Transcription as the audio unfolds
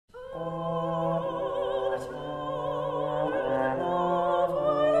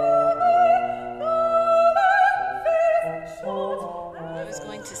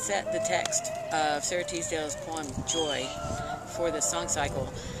the text of Sarah Teasdale's poem Joy for the song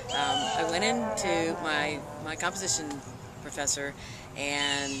cycle, I went into my composition professor,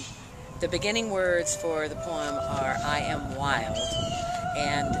 and the beginning words for the poem are "I am wild,"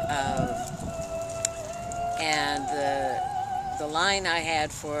 and the line I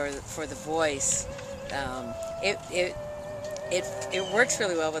had for the voice, it works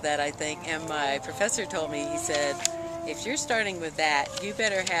really well with that, I think. And my professor told me, he said, if you're starting with that, you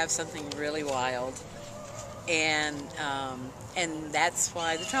better have something really wild. And that's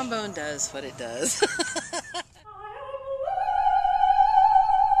why the trombone does what it does.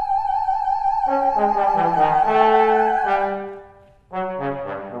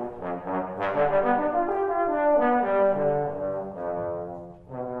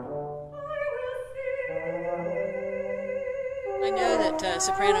 I know that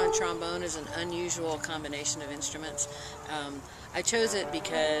soprano and trombone is an unusual combination of instruments. I chose it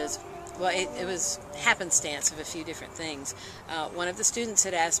because, well, it was happenstance of a few different things. One of the students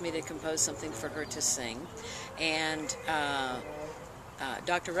had asked me to compose something for her to sing, and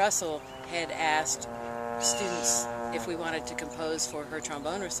Dr. Russell had asked students if we wanted to compose for her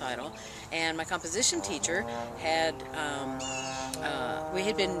trombone recital, and my composition teacher had we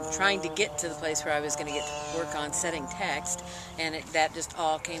had been trying to get to the place where I was going to get to work on setting text, and that just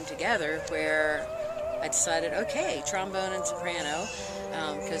all came together where I decided, okay, trombone and soprano,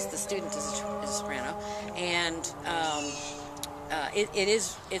 because the student is a soprano, and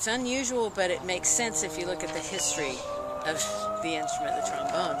it's unusual, but it makes sense if you look at the history of the instrument, the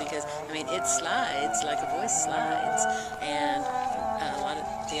trombone, because I mean it slides like a voice slides, and a lot of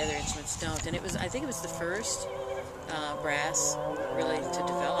the other instruments don't. And I think it was the first brass really to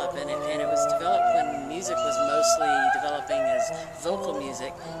develop, and it was developed when music was mostly developing as vocal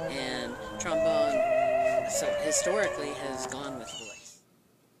music, and trombone, so historically, has gone with voice.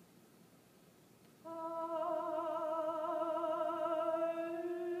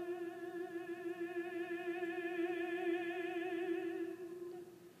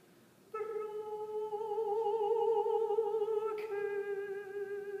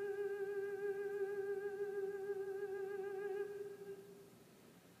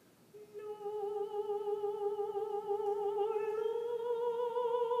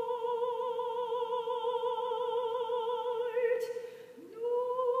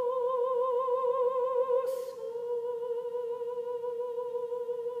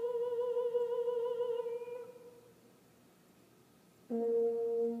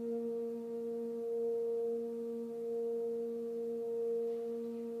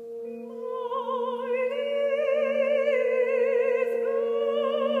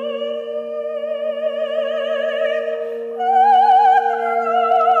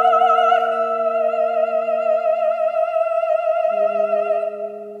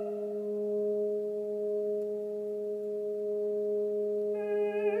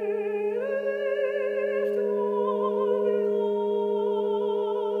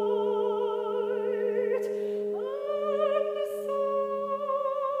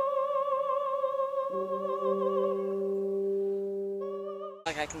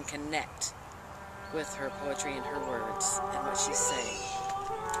 Like I can connect with her poetry and her words and what she's saying.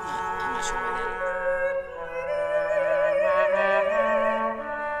 I'm not sure why that is.